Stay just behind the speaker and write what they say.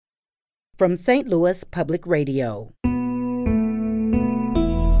from St. Louis Public Radio.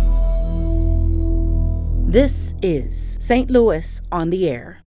 This is St. Louis on the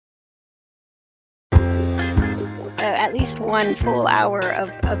Air. At least one full hour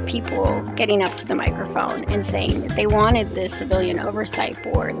of people getting up to the microphone and saying that they wanted this Civilian Oversight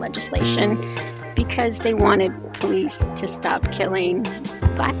Board legislation because they wanted police to stop killing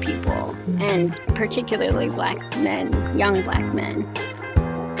Black people, and particularly Black men, young Black men.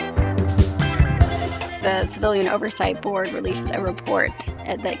 The Civilian Oversight Board released a report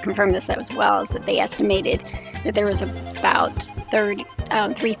that confirmed this as well, is that they estimated that there was about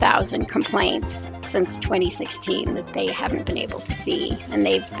 3,000 complaints since 2016 that they haven't been able to see, and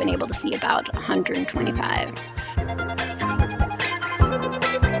they've been able to see about 125.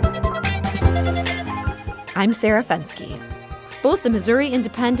 I'm Sarah Fenske. Both the Missouri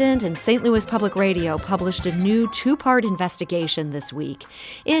Independent and St. Louis Public Radio published a new two-part investigation this week.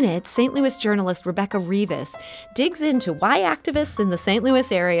 In it, St. Louis journalist Rebecca Rivas digs into why activists in the St.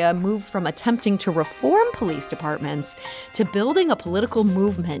 Louis area moved from attempting to reform police departments to building a political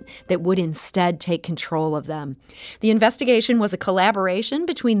movement that would instead take control of them. The investigation was a collaboration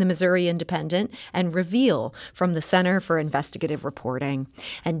between the Missouri Independent and Reveal from the Center for Investigative Reporting.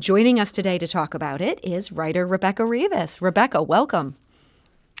 And joining us today to talk about it is writer Rebecca Rivas. Rebecca, welcome.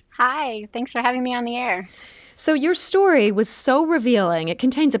 Hi, thanks for having me on the air. So your story was so revealing. It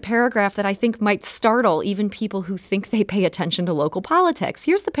contains a paragraph that I think might startle even people who think they pay attention to local politics.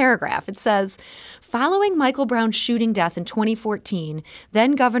 Here's the paragraph. It says, following Michael Brown's shooting death in 2014,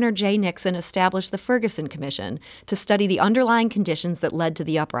 then Governor Jay Nixon established the Ferguson Commission to study the underlying conditions that led to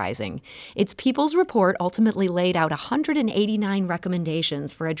the uprising. Its People's Report ultimately laid out 189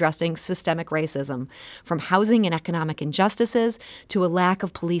 recommendations for addressing systemic racism, from housing and economic injustices to a lack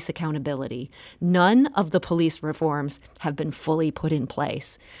of police accountability. None of the police reforms have been fully put in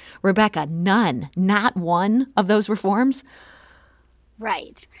place. Rebecca, none, not one of those reforms?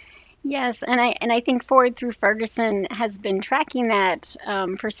 Right. Yes, and I think Forward Through Ferguson has been tracking that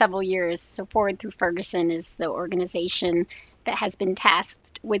for several years. So Forward Through Ferguson is the organization that has been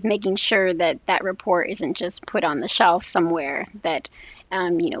tasked with making sure that that report isn't just put on the shelf somewhere, that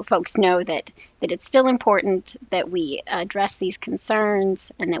folks know that it's still important that we address these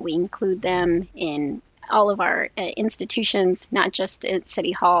concerns and that we include them in all of our institutions, not just at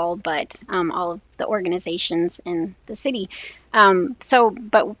City Hall, but all of the organizations in the city.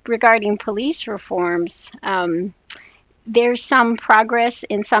 But regarding police reforms, there's some progress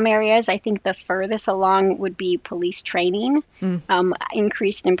in some areas. I think the furthest along would be police training,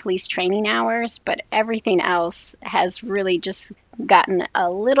 increased in police training hours, but everything else has really just gotten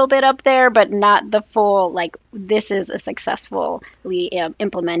a little bit up there, but not the full, this is a successfully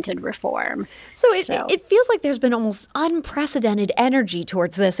implemented reform. So it feels like there's been almost unprecedented energy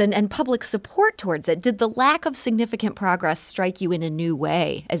towards this and public support towards it. Did the lack of significant progress strike you in a new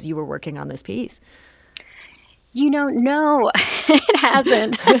way as you were working on this piece? No, it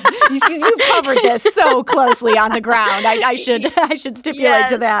hasn't. You've covered this so closely on the ground. I should stipulate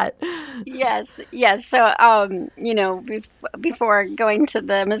to that. Yes. So, before going to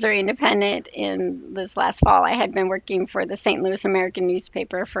the Missouri Independent in this last fall, I had been working for the St. Louis American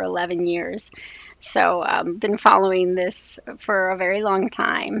newspaper for 11 years. So, been following this for a very long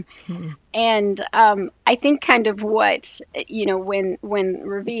time. Mm-hmm. And I think kind of what, when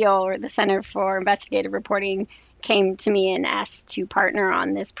Reveal or the Center for Investigative Reporting came to me and asked to partner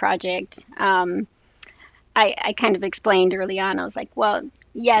on this project, I kind of explained early on, I was like, well,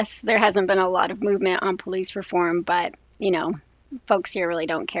 yes, there hasn't been a lot of movement on police reform, but, folks here really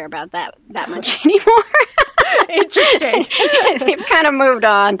don't care about that much anymore. Interesting. They've kind of moved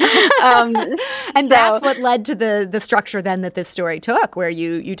on. That's what led to the structure then that this story took, where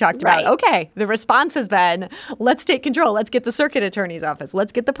you talked about, okay, the response has been, let's take control. Let's get the circuit attorney's office.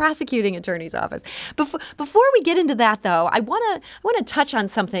 Let's get the prosecuting attorney's office. Before we get into that, though, I want to touch on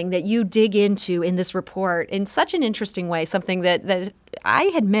something that you dig into in this report in such an interesting way, something that I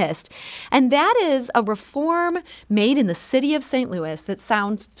had missed, and that is a reform made in the city of St. Louis that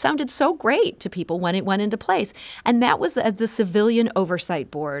sounded so great to people when it went into place, and that was the Civilian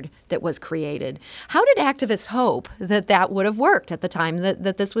Oversight Board that was created. How did activists hope that would have worked at the time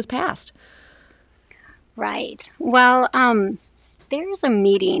that this was passed? Right. Well, there's a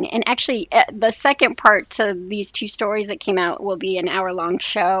meeting, and actually the second part to these two stories that came out will be an hour-long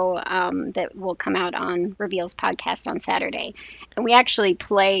show that will come out on Reveal's podcast on Saturday. And we actually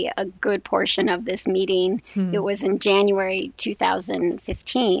play a good portion of this meeting. It was in January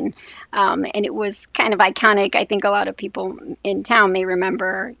 2015, and it was kind of iconic. I think a lot of people in town may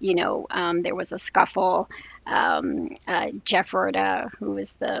remember, there was a scuffle Jeff Rhoda, who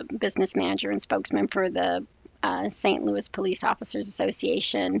was the business manager and spokesman for the St. Louis Police Officers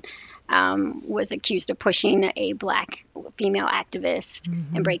Association, was accused of pushing a black female activist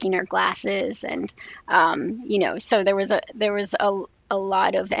and breaking her glasses, and so there was a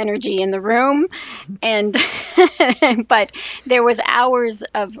lot of energy in the room, and but there was hours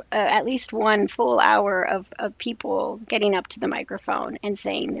of at least one full hour of people getting up to the microphone and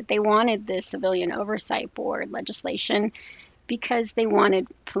saying that they wanted this Civilian Oversight Board legislation because they wanted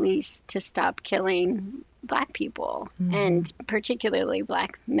police to stop killing Black people, and particularly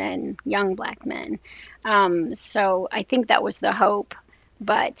Black men, young Black men. So I think that was the hope,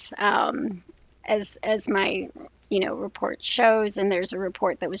 but as my report shows, and there's a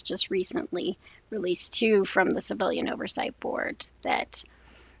report that was just recently released too from the Civilian Oversight Board, that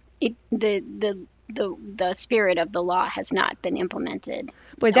the spirit of the law has not been implemented.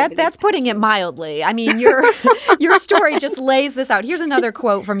 Boy, that's putting it mildly. I mean, your story just lays this out. Here's another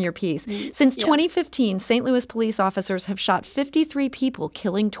quote from your piece. Since 2015, St. Louis police officers have shot 53 people,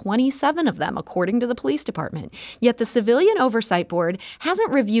 killing 27 of them, according to the police department. Yet the Civilian Oversight Board hasn't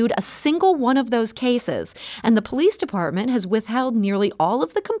reviewed a single one of those cases, and the police department has withheld nearly all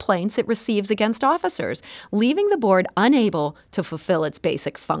of the complaints it receives against officers, leaving the board unable to fulfill its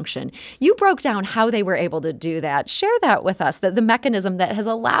basic function. You broke down how they were able to do that. Share that with us, the mechanism that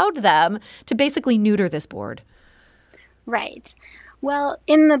has allowed them to basically neuter this board. Right. Well,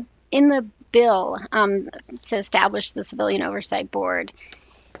 in the bill to establish the Civilian Oversight Board,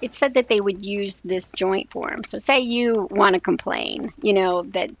 it said that they would use this joint form. So say you want to complain,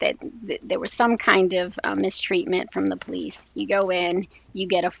 that there was some kind of mistreatment from the police. You go in, you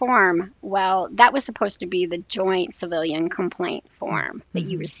get a form. Well, that was supposed to be the joint civilian complaint form that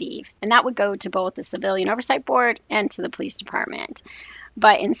you receive. And that would go to both the Civilian Oversight Board and to the police department.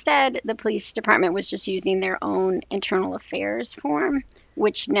 But instead, the police department was just using their own internal affairs form,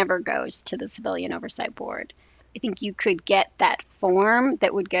 which never goes to the Civilian Oversight Board. I think you could get that form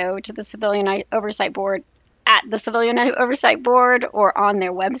that would go to the Civilian Oversight Board at the Civilian Oversight Board or on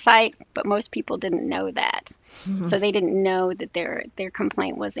their website, but most people didn't know that. So they didn't know that their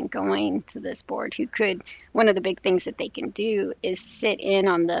complaint wasn't going to this board, who could, one of the big things that they can do is sit in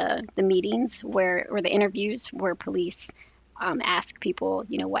on the meetings or the interviews where police ask people,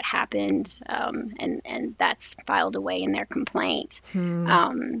 what happened, and that's filed away in their complaint.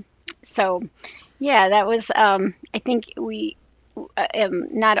 So, yeah, that was, I think we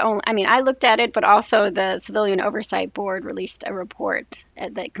not only, I looked at it, but also the Civilian Oversight Board released a report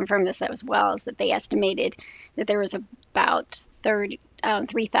that confirmed this as well, is that they estimated that there was about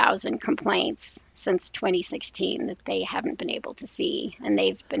 3,000 complaints since 2016 that they haven't been able to see, and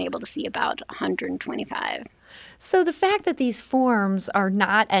they've been able to see about 125. So the fact that these forms are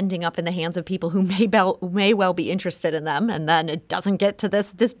not ending up in the hands of people who may well be interested in them, and then it doesn't get to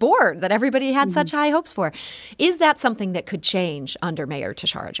this board that everybody had such high hopes for, is that something that could change under Mayor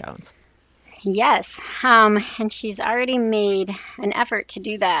Tishaura Jones? Yes, and she's already made an effort to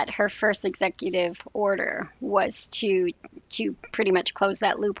do that. Her first executive order was to pretty much close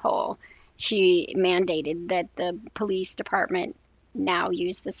that loophole. She mandated that the police department now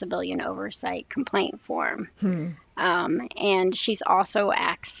use the Civilian Oversight complaint form. And she's also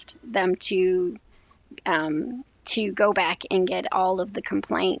asked them to go back and get all of the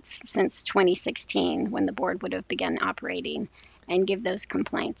complaints since 2016, when the board would have begun operating, and give those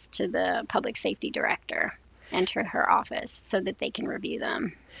complaints to the public safety director and to her office so that they can review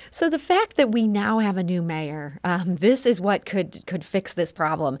them. So the fact that we now have a new mayor, this is what could fix this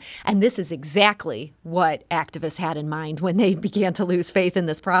problem. And this is exactly what activists had in mind when they began to lose faith in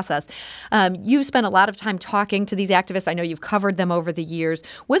this process. You spent a lot of time talking to these activists. I know you've covered them over the years.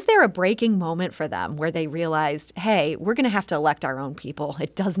 Was there a breaking moment for them where they realized, hey, we're going to have to elect our own people?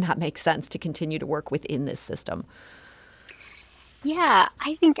 It does not make sense to continue to work within this system. Yeah,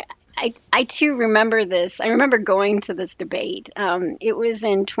 I think I too remember this. I remember going to this debate. It was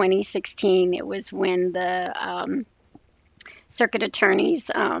in 2016. It was when the circuit attorney's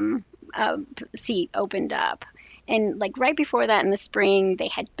seat opened up. And like right before that in the spring, they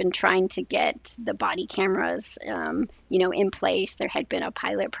had been trying to get the body cameras, in place. There had been a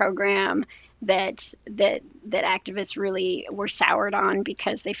pilot program that activists really were soured on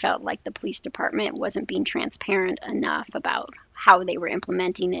because they felt like the police department wasn't being transparent enough about how they were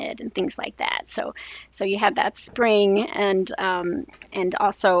implementing it and things like that. So you had that spring, and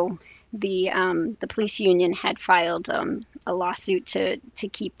also the police union had filed a lawsuit to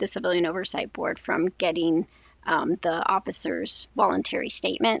keep the Civilian Oversight Board from getting the officers' voluntary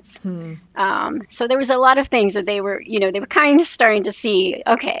statements. So there was a lot of things that they were kind of starting to see,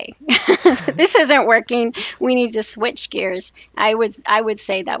 okay, this isn't working. We need to switch gears. I would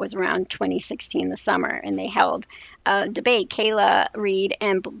say that was around 2016, the summer, and they held a debate. Kayla Reed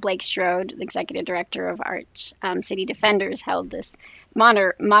and Blake Strode, the executive director of Arch City Defenders, held this,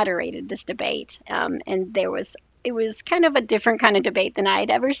 moderated this debate, and it was kind of a different kind of debate than I'd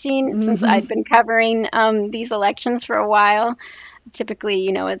ever seen since I'd been covering these elections for a while. Typically,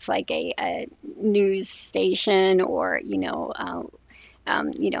 it's like a news station or, League of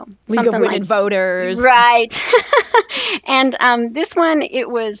something Women Voters. Right. And this one, it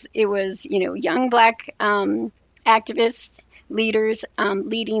was young Black activists, leaders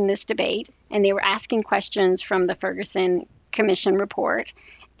leading this debate, and they were asking questions from the Ferguson Commission report.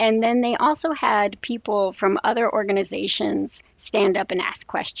 And then they also had people from other organizations stand up and ask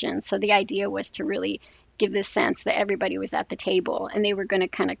questions. So the idea was to really give this sense that everybody was at the table and they were going to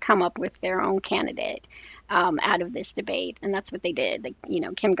kind of come up with their own candidate out of this debate. And that's what they did.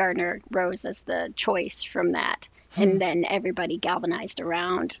 Kim Gardner rose as the choice from that. And then everybody galvanized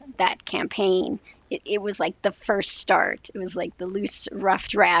around that campaign. It was like the first start. It was like the loose, rough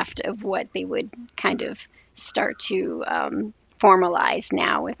draft of what they would kind of start to formalized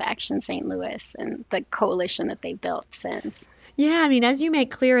now with Action St. Louis and the coalition that they built since. Yeah, I mean, as you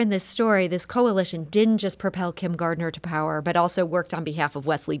make clear in this story, this coalition didn't just propel Kim Gardner to power, but also worked on behalf of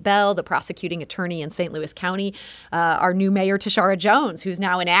Wesley Bell, the prosecuting attorney in St. Louis County, our new mayor, Tashara Jones, who's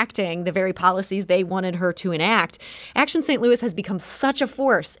now enacting the very policies they wanted her to enact. Action St. Louis has become such a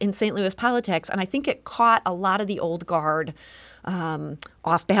force in St. Louis politics, and I think it caught a lot of the old guard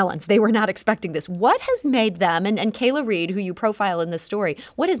off balance. They were not expecting this. What has made them, and Kayla Reed, who you profile in this story,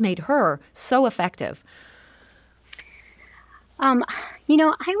 what has made her so effective?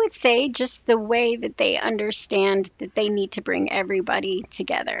 I would say just the way that they understand that they need to bring everybody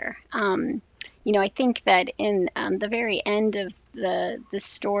together. I think that in the very end of the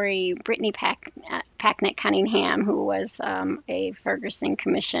story, Brittany Packnett Cunningham, who was a Ferguson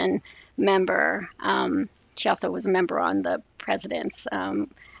Commission member, she also was a member on the president's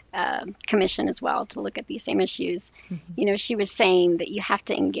commission as well to look at these same issues. She was saying that you have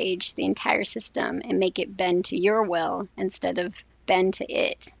to engage the entire system and make it bend to your will instead of bend to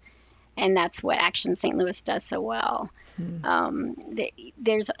it. And that's what Action St. Louis does so well.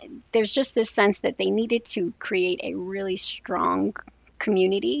 There's just this sense that they needed to create a really strong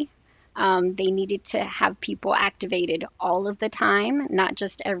community. They needed to have people activated all of the time, not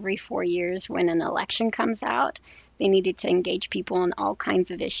just every 4 years when an election comes out. They needed to engage people on all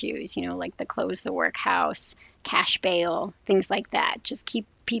kinds of issues, like the close the workhouse, cash bail, things like that. Just keep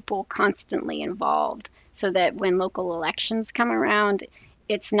people constantly involved so that when local elections come around,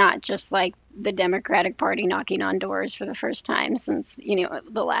 it's not just like the Democratic Party knocking on doors for the first time since,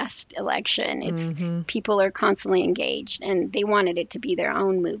 the last election. It's people are constantly engaged, and they wanted it to be their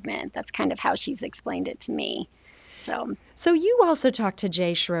own movement. That's kind of how she's explained it to me. So you also talked to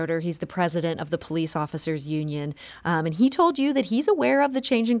Jay Schroeder. He's the president of the Police Officers Union, and he told you that he's aware of the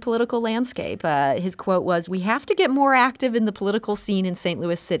changing political landscape. His quote was, "We have to get more active in the political scene in St.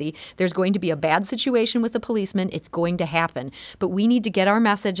 Louis City. There's going to be a bad situation with the policemen. It's going to happen. But we need to get our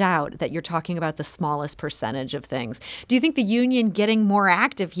message out that you're talking about the smallest percentage of things." Do you think the union getting more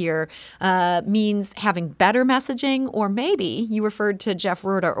active here means having better messaging? Or maybe you referred to Jeff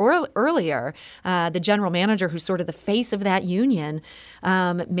Rhoda earlier, the general manager who's sort of the face of that union,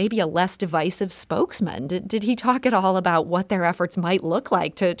 maybe a less divisive spokesman. Did he talk at all about what their efforts might look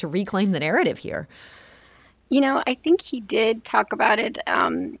like to reclaim the narrative here? I think he did talk about it.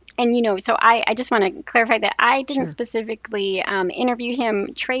 So I just want to clarify that I didn't specifically interview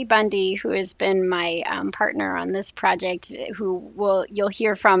him. Trey Bundy, who has been my partner on this project, you'll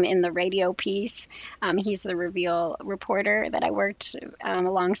hear from in the radio piece. He's the Reveal reporter that I worked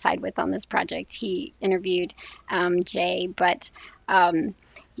alongside with on this project. He interviewed Jay. But in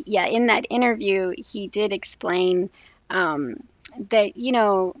that interview, he did explain that,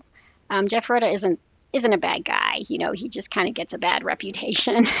 Jeff Rhoda isn't a bad guy. He just kind of gets a bad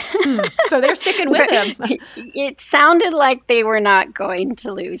reputation. So they're sticking with him. It sounded like they were not going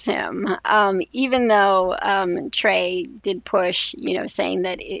to lose him, even though Trey did push, saying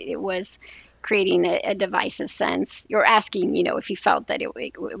that it was creating a divisive sense. You're asking, if he felt that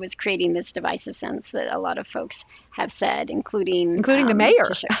it was creating this divisive sense that a lot of folks have said, including the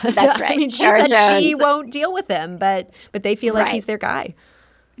mayor. That's right. I mean, she said she won't deal with him, but they feel like he's their guy.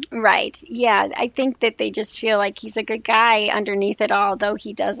 Right. Yeah. I think that they just feel like he's a good guy underneath it all, though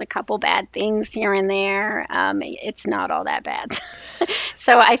he does a couple bad things here and there. It's not all that bad.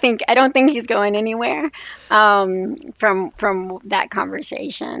 So I don't think he's going anywhere from that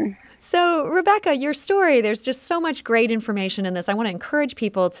conversation. So, Rebecca, your story, there's just so much great information in this. I want to encourage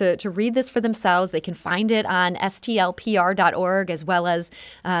people to read this for themselves. They can find it on stlpr.org as well as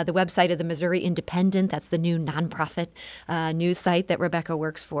the website of the Missouri Independent. That's the new nonprofit news site that Rebecca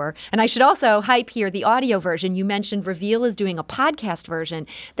works for. And I should also hype here the audio version. You mentioned Reveal is doing a podcast version.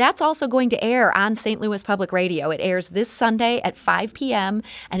 That's also going to air on St. Louis Public Radio. It airs this Sunday at 5 p.m.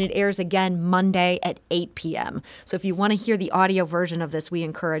 and it airs again Monday at 8 p.m. So if you want to hear the audio version of this, we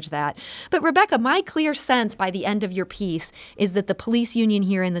encourage that. But Rebecca, my clear sense by the end of your piece is that the police union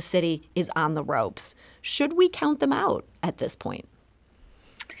here in the city is on the ropes. Should we count them out at this point?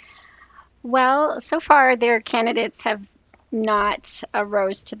 Well, so far their candidates have not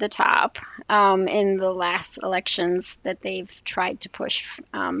rose to the top in the last elections that they've tried to push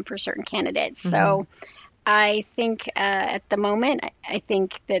for certain candidates. Mm-hmm. So I think at the moment, I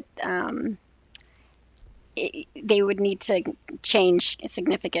think that they would need to change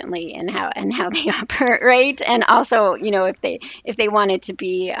significantly in how they operate, and also, if they wanted to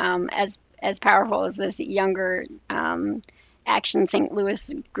be as powerful as this younger Action St.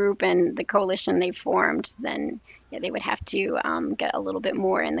 Louis group and the coalition they formed, then they would have to get a little bit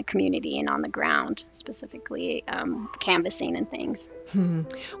more in the community and on the ground, specifically canvassing and things.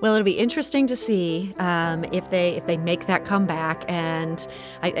 Well, it'll be interesting to see if they make that comeback. And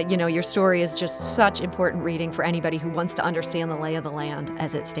your story is just such important reading for anybody who wants to understand the lay of the land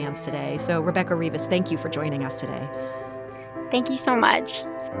as it stands today. So, Rebecca Rivas, thank you for joining us today. Thank you so much.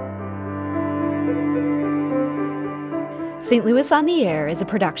 St. Louis on the Air is a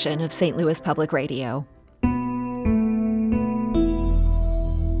production of St. Louis Public Radio.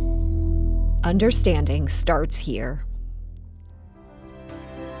 Understanding starts here.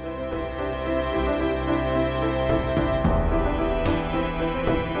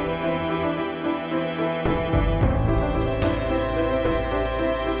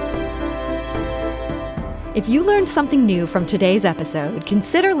 If you learned something new from today's episode,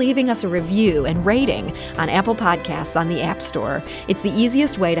 consider leaving us a review and rating on Apple Podcasts on the App Store. It's the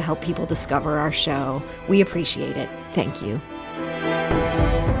easiest way to help people discover our show. We appreciate it. Thank you.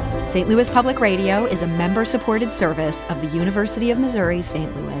 St. Louis Public Radio is a member-supported service of the University of Missouri,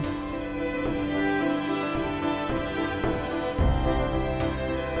 St. Louis.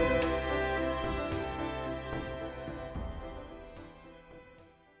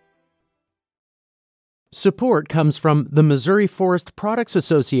 Support comes from the Missouri Forest Products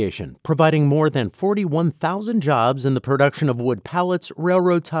Association, providing more than 41,000 jobs in the production of wood pallets,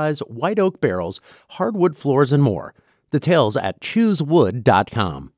 railroad ties, white oak barrels, hardwood floors, and more. Details at choosewood.com.